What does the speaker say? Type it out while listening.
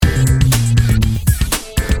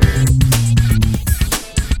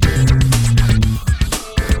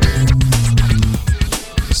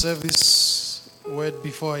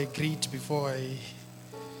before I greet, before I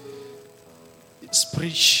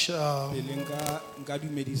preach,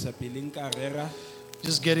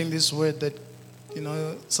 just getting this word that,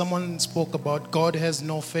 someone spoke about God has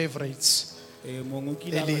no favorites.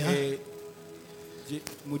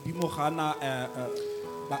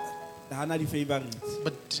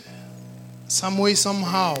 But some way,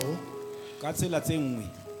 somehow,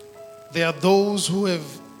 there are those who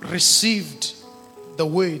have received the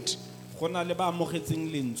word,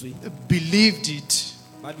 believed it,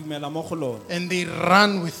 and they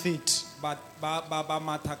run with it.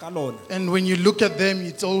 And when you look at them,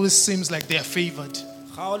 it always seems like they are favored.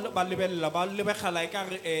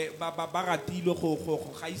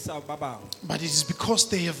 But it is because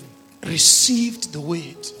they have received the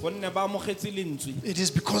word. It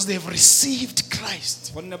is because they have received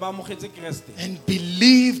Christ and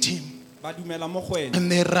believed Him.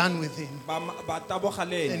 And they run with Him.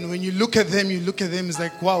 And when you look at them, it's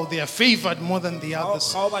like, wow, they are favored more than the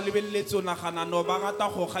others.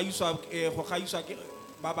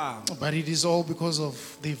 But it is all because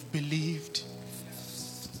of they've believed.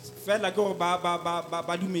 And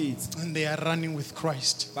they are running with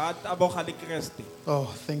Christ.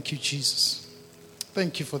 Oh, thank you, Jesus.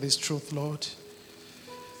 Thank you for this truth, Lord.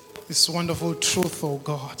 This wonderful truth, oh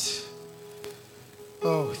God.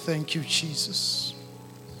 Oh, thank you, Jesus.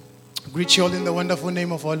 I greet you all in the wonderful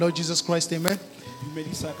name of our Lord Jesus Christ. Amen.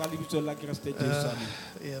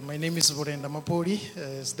 My name is Vhulenda Mapholi,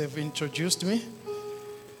 as they've introduced me.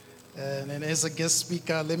 And as a guest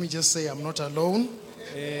speaker, let me just say I'm not alone.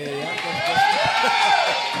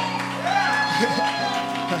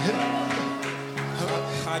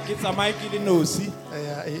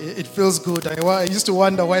 It feels good. I used to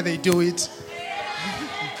wonder why they do it.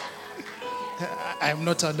 I am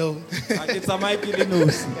not alone.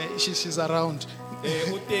 She's around.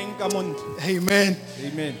 Amen.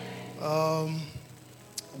 Amen.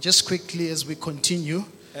 Just quickly as we continue,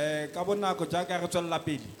 I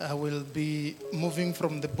will be moving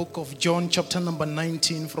from the book of John, chapter number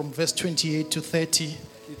 19, from verse 28 to 30.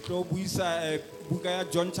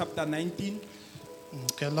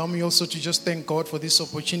 Okay, allow me also to just thank God for this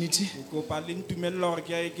opportunity and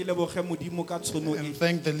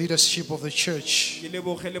thank the leadership of the church.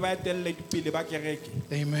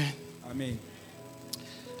 Amen. Amen.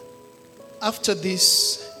 After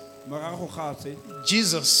this,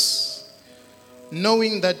 Jesus,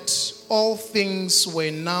 knowing that all things were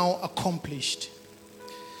now accomplished,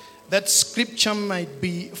 that scripture might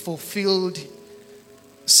be fulfilled,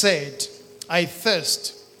 said, I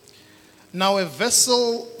thirst. Now a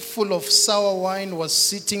vessel full of sour wine was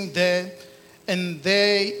sitting there, and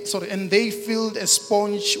they filled a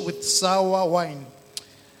sponge with sour wine,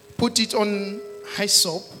 put it on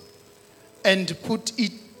hyssop, and put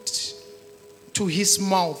it to his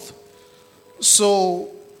mouth. So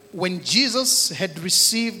when Jesus had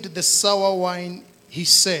received the sour wine, he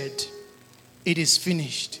said, it is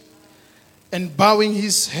finished. And bowing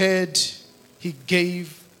his head, he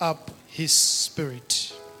gave up his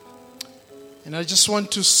spirit. And I just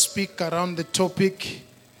want to speak around the topic,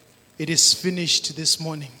 it is finished, this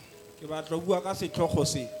morning.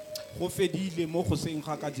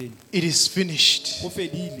 It is finished.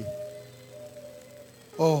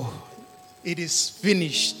 Oh, it is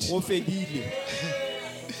finished.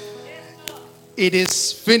 It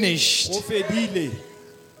is finished.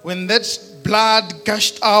 When that blood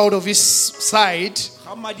gushed out of his side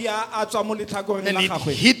and it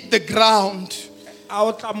hit the ground,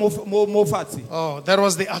 oh, that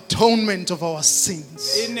was the atonement of our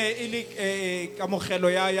sins.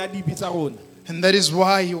 And that is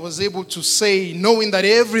why he was able to say, knowing that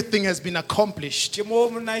everything has been accomplished, it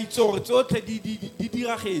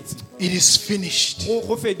is finished.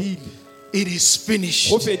 It is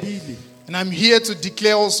finished. And I'm here to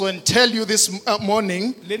declare also and tell you this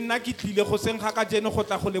morning that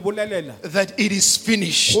it is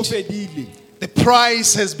finished. The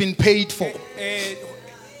price has been paid for.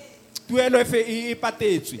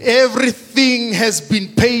 Everything has been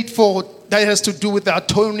paid for that has to do with the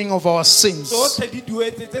atoning of our sins.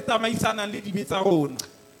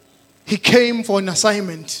 He came for an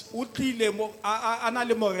assignment.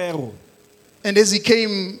 And as he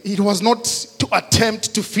came, it was not to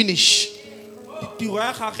attempt to finish.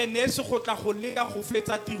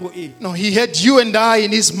 No, he had you and I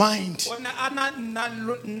in his mind.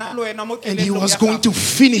 And he was going to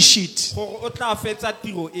finish it.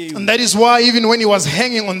 And that is why even when he was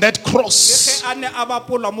hanging on that cross,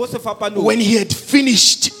 when he had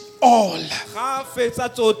finished all,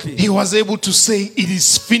 he was able to say, it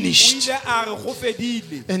is finished.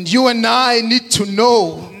 And you and I need to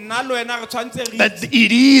know that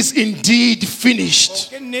it is indeed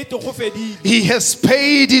finished. He has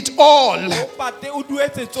paid it all.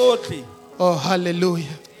 Oh, hallelujah.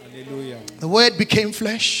 The word became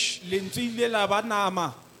flesh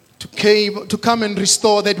to come and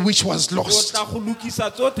restore that which was lost.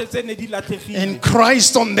 And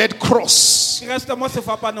Christ on that cross,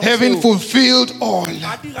 having fulfilled all,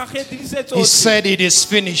 he said, it is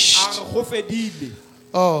finished.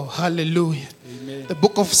 Oh, hallelujah. Amen. The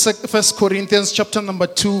book of 1 Corinthians chapter number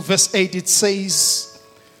 2 verse 8, it says,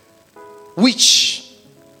 which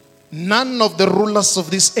none of the rulers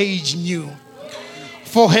of this age knew.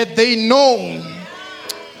 For had they known,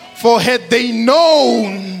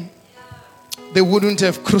 they wouldn't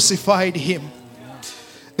have crucified him.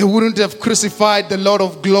 They wouldn't have crucified the Lord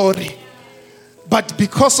of glory. But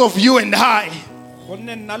because of you and I,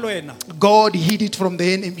 God hid it from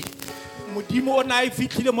the enemy. They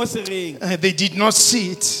did not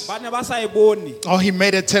see it. Oh, he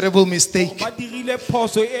made a terrible mistake.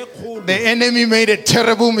 The enemy made a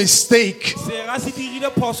terrible mistake.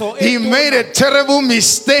 He made a terrible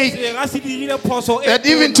mistake that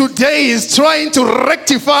even today is trying to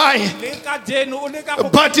rectify.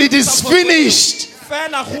 But it is finished.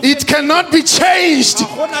 It cannot be changed.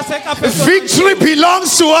 Victory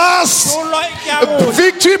belongs to us.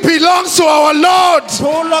 Victory belongs to our Lord.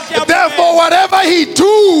 Therefore, whatever he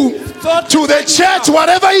do to the church,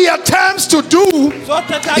 whatever he attempts to do,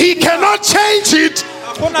 he cannot change it.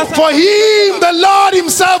 For him, the Lord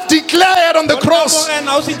himself declared on the cross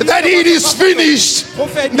that it is finished.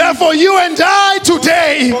 Therefore, you and I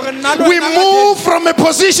today, we move from a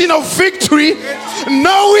position of victory,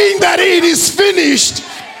 knowing that it is finished.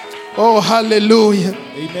 Oh, hallelujah.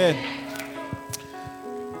 Amen.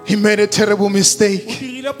 He made a terrible mistake.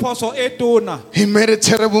 He made a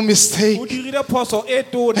terrible mistake.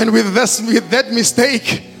 And with that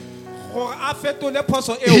mistake,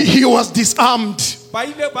 he was disarmed.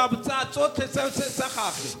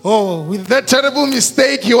 Oh, with that terrible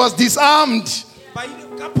mistake, he was disarmed.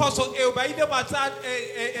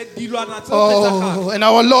 Oh, and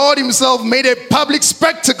our Lord himself made a public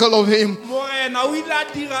spectacle of him.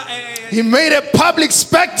 He made a public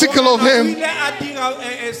spectacle of him.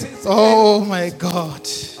 Oh my God.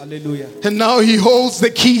 Hallelujah. And now he holds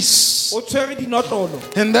the keys.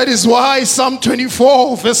 And that is why Psalm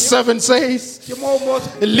 24 verse 7 says,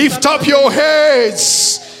 lift up your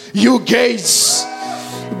heads, you gates.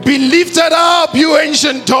 Be lifted up, you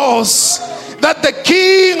ancient doors, that the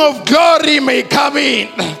King of glory may come in.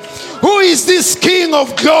 Who is this King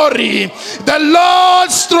of glory? The Lord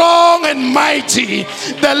strong and mighty.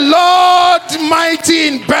 The Lord mighty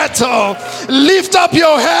in battle. Lift up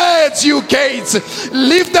your heads, you gates.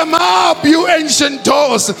 Lift them up, you ancient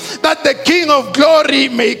doors, that the King of glory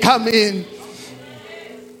may come in.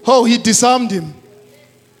 Oh, he disarmed him.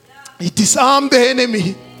 He disarmed the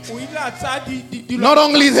enemy. Not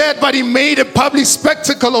only that, but he made a public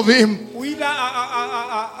spectacle of him.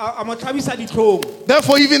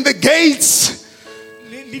 Therefore, even the gates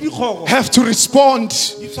have to respond,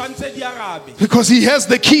 because he has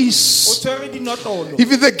the keys.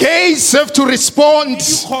 Even the gates have to respond.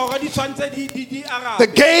 The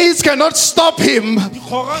gates cannot stop him,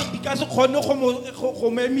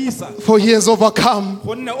 for he has overcome.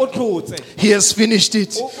 He has finished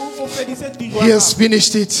it. He has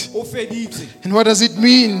finished it. And what does it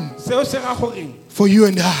mean for you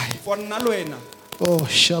and I? Oh,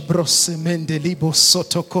 Shabrose Mendelibo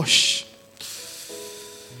Sotokosh.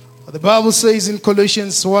 The Bible says in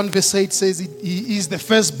Colossians 1 verse 8 says he is the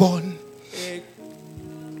firstborn.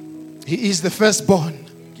 He is the firstborn.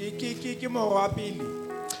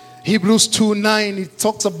 Hebrews 2:9, it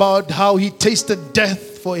talks about how he tasted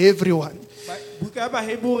death for everyone.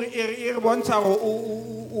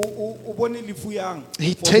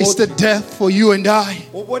 He tasted death for you and I.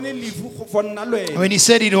 When he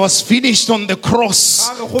said it was finished on the cross,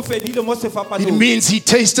 it means he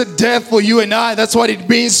tasted death for you and I. That's what it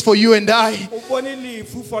means for you and I.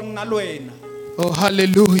 Oh,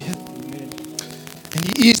 hallelujah.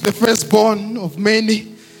 And he is the firstborn of many.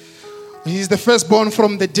 He is the firstborn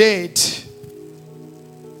from the dead.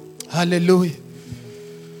 Hallelujah.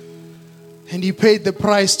 And he paid the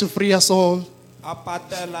price to free us all.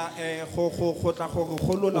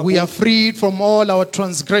 We are freed from all our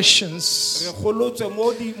transgressions.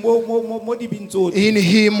 In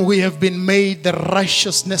him we have been made the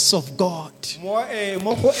righteousness of God.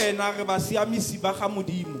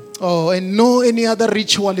 Oh, and no any other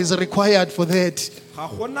ritual is required for that.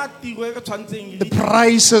 The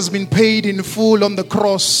price has been paid in full on the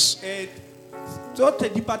cross.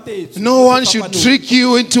 No one should trick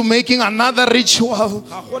you into making another ritual.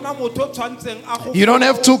 You don't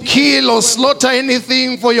have to kill or slaughter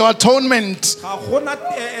anything for your atonement.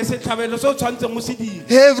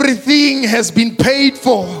 Everything has been paid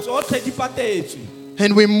for.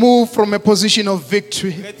 And we move from a position of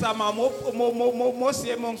victory.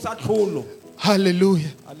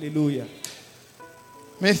 Hallelujah. Hallelujah.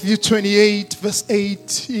 Matthew 28 verse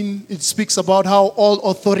 18, it speaks about how all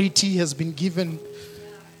authority has been given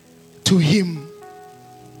to him.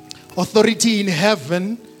 Authority in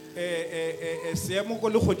heaven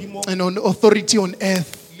and on authority on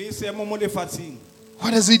earth.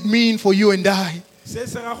 What does it mean for you and I?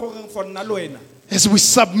 As we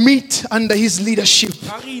submit under his leadership,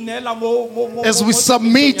 as we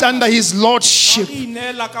submit under his lordship,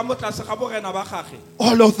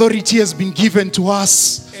 all authority has been given to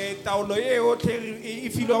us.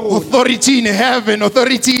 Authority in heaven,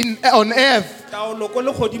 authority on earth.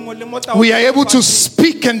 We are able to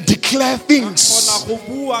speak and declare things.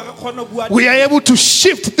 We are able to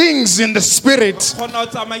shift things in the spirit.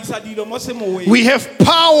 We have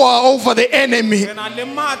power over the enemy.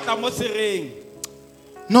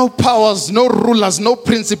 No powers, no rulers, no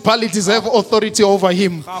principalities have authority over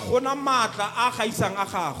him.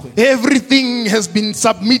 Everything has been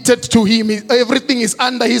submitted to him. Everything is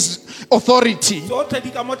under his authority.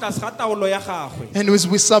 And as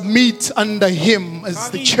we submit under him as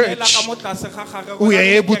the church, we are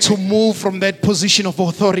able to move from that position of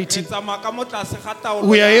authority.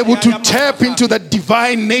 We are able to tap into that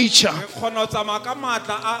divine nature.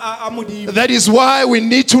 That is why we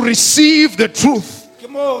need to receive the truth.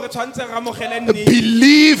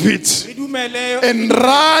 Believe it and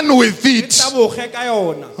run with it.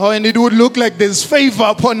 Oh, and it would look like there's favor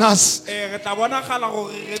upon us.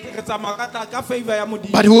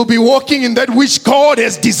 But we'll be walking in that which God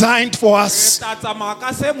has designed for us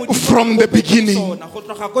from the beginning.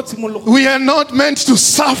 We are not meant to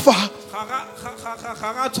suffer.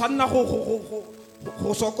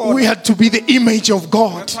 We had to be the image of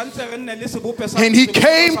God. And he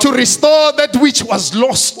came to restore that which was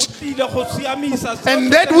lost.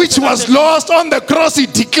 And that which was lost on the cross, he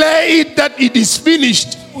declared that it is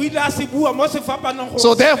finished.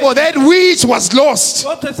 So therefore that which was lost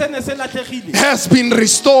has been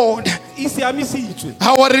restored.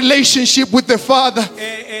 Our relationship with the Father,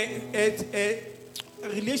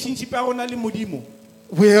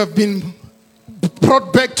 we have been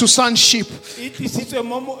brought back to sonship.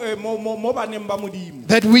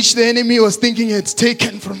 That which the enemy was thinking had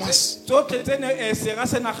taken from us. But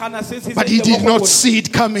he did not see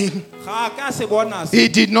it coming. He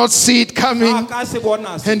did not see it coming.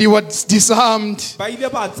 And he was disarmed.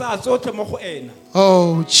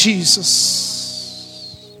 Oh,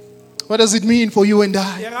 Jesus. What does it mean for you and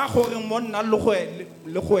I?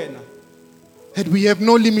 That we have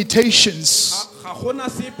no limitations.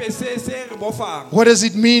 What does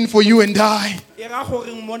it mean for you and I?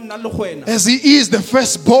 As he is the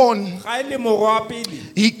firstborn,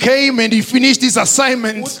 he came and he finished his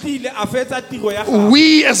assignment.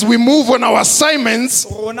 We, as we move on our assignments,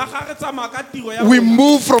 we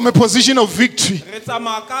move from a position of victory.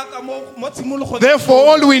 Therefore,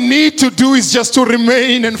 all we need to do is just to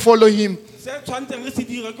remain and follow him.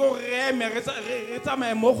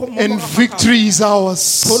 And victory is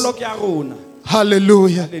ours.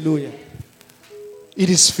 Hallelujah. Hallelujah.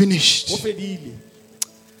 It is finished.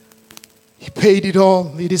 He paid it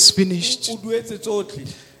all. It is finished.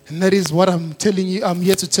 And that is what I'm telling you. I'm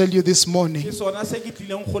here to tell you this morning. That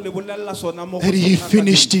he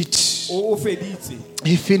finished it.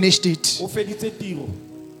 He finished it.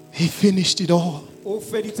 He finished it all.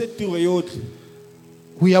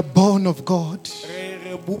 We are born of God.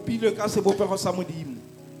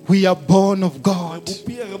 We are born of God.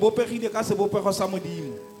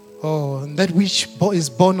 Oh, and that which is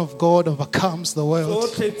born of God overcomes the world.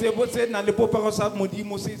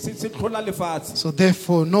 So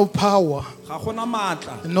therefore, no power,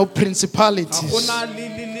 no principalities,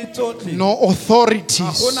 no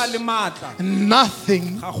authorities,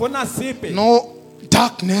 nothing, no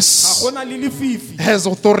darkness has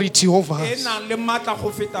authority over us.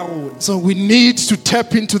 So we need to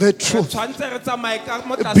tap into that truth.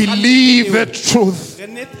 Believe that truth.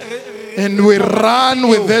 And we run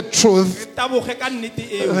with that truth.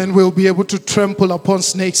 And we'll be able to trample upon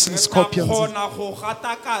snakes and scorpions.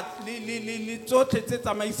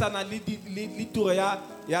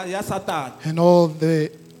 And all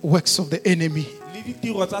the works of the enemy.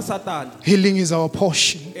 Healing is our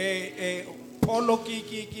portion. But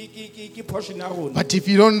if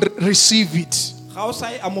you don't receive it,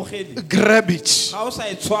 grab it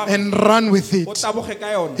and run with it.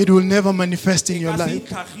 It will never manifest in your life.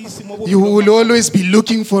 You will always be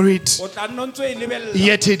looking for it.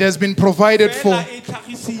 Yet it has been provided for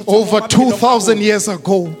over 2,000 years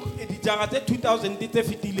ago.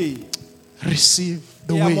 Receive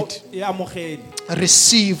the word.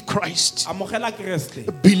 Receive Christ.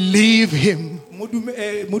 Believe Him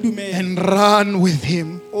and run with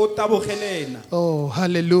Him. Oh,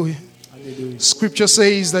 hallelujah. Scripture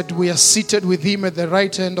says that we are seated with Him at the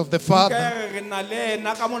right hand of the Father.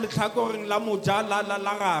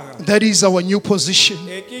 That is our new position.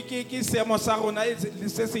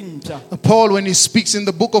 Paul, when he speaks in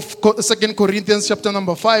the book of 2 Corinthians chapter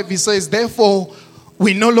number 5, he says, therefore,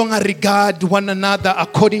 we no longer regard one another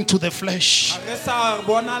according to the flesh.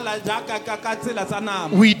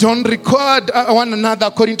 We don't regard one another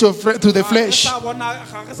according to the flesh.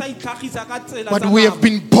 But we have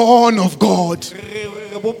been born of God.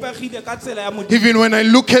 Even when I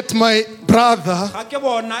look at my brother,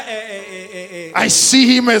 I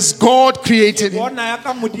see him as God created him.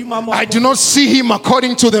 I do not see him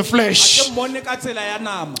according to the flesh.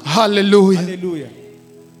 Hallelujah.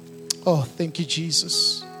 Oh, thank you,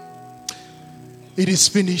 Jesus. It is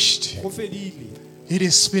finished. It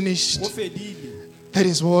is finished. That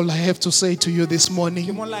is all I have to say to you this morning.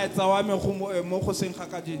 That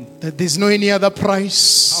there's no any other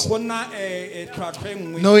price.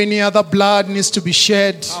 No any other blood needs to be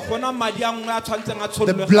shed.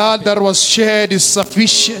 The blood that was shed is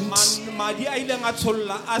sufficient.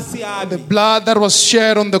 The blood that was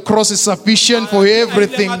shed on the cross is sufficient for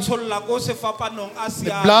everything.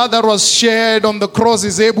 The blood that was shed on the cross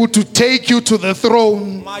is able to take you to the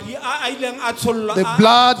throne. The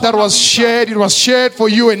blood that was shed, it was shed for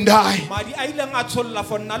you and I.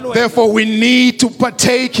 Therefore, we need to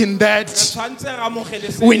partake in that.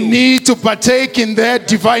 We need to partake in that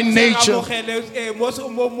divine nature.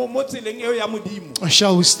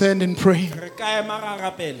 Shall we stand and pray?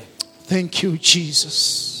 Thank you,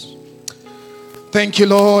 Jesus. Thank you,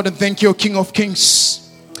 Lord, and thank you, King of Kings.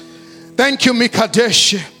 Thank you,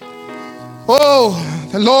 Mikadesh. Oh,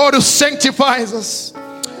 the Lord who sanctifies us.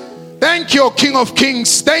 Thank you, King of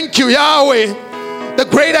Kings. Thank you, Yahweh, the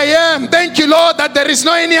great I am. Thank you, Lord, that there is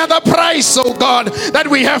no any other price, oh God, that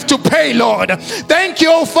we have to pay, Lord. Thank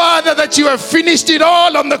you, oh Father, that you have finished it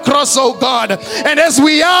all on the cross, oh God. And as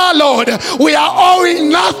we are, Lord, we are owing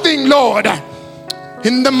nothing, Lord.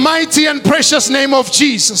 In the mighty and precious name of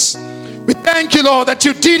Jesus, we thank you, Lord, that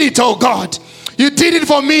you did it, oh God. You did it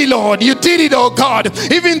for me, Lord. You did it, oh God.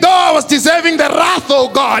 Even though I was deserving the wrath, oh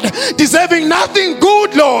God, deserving nothing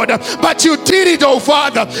good, Lord, but you did it, oh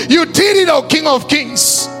Father. You did it, oh King of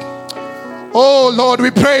Kings. Oh Lord, we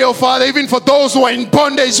pray, oh Father, even for those who are in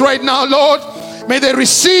bondage right now, Lord, may they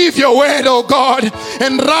receive your word, oh God,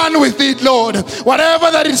 and run with it, Lord. Whatever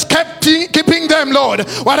that is keeping them, Lord,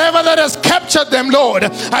 whatever that has captured them, Lord,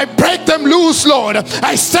 I break them loose, Lord.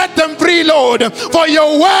 I set them free, Lord. For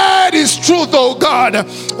your word is truth, oh God.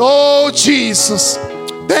 Oh Jesus.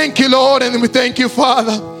 Thank you, Lord, and we thank you,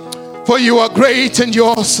 Father, for you are great and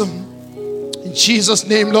you're awesome. In Jesus'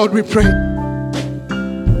 name, Lord, we pray.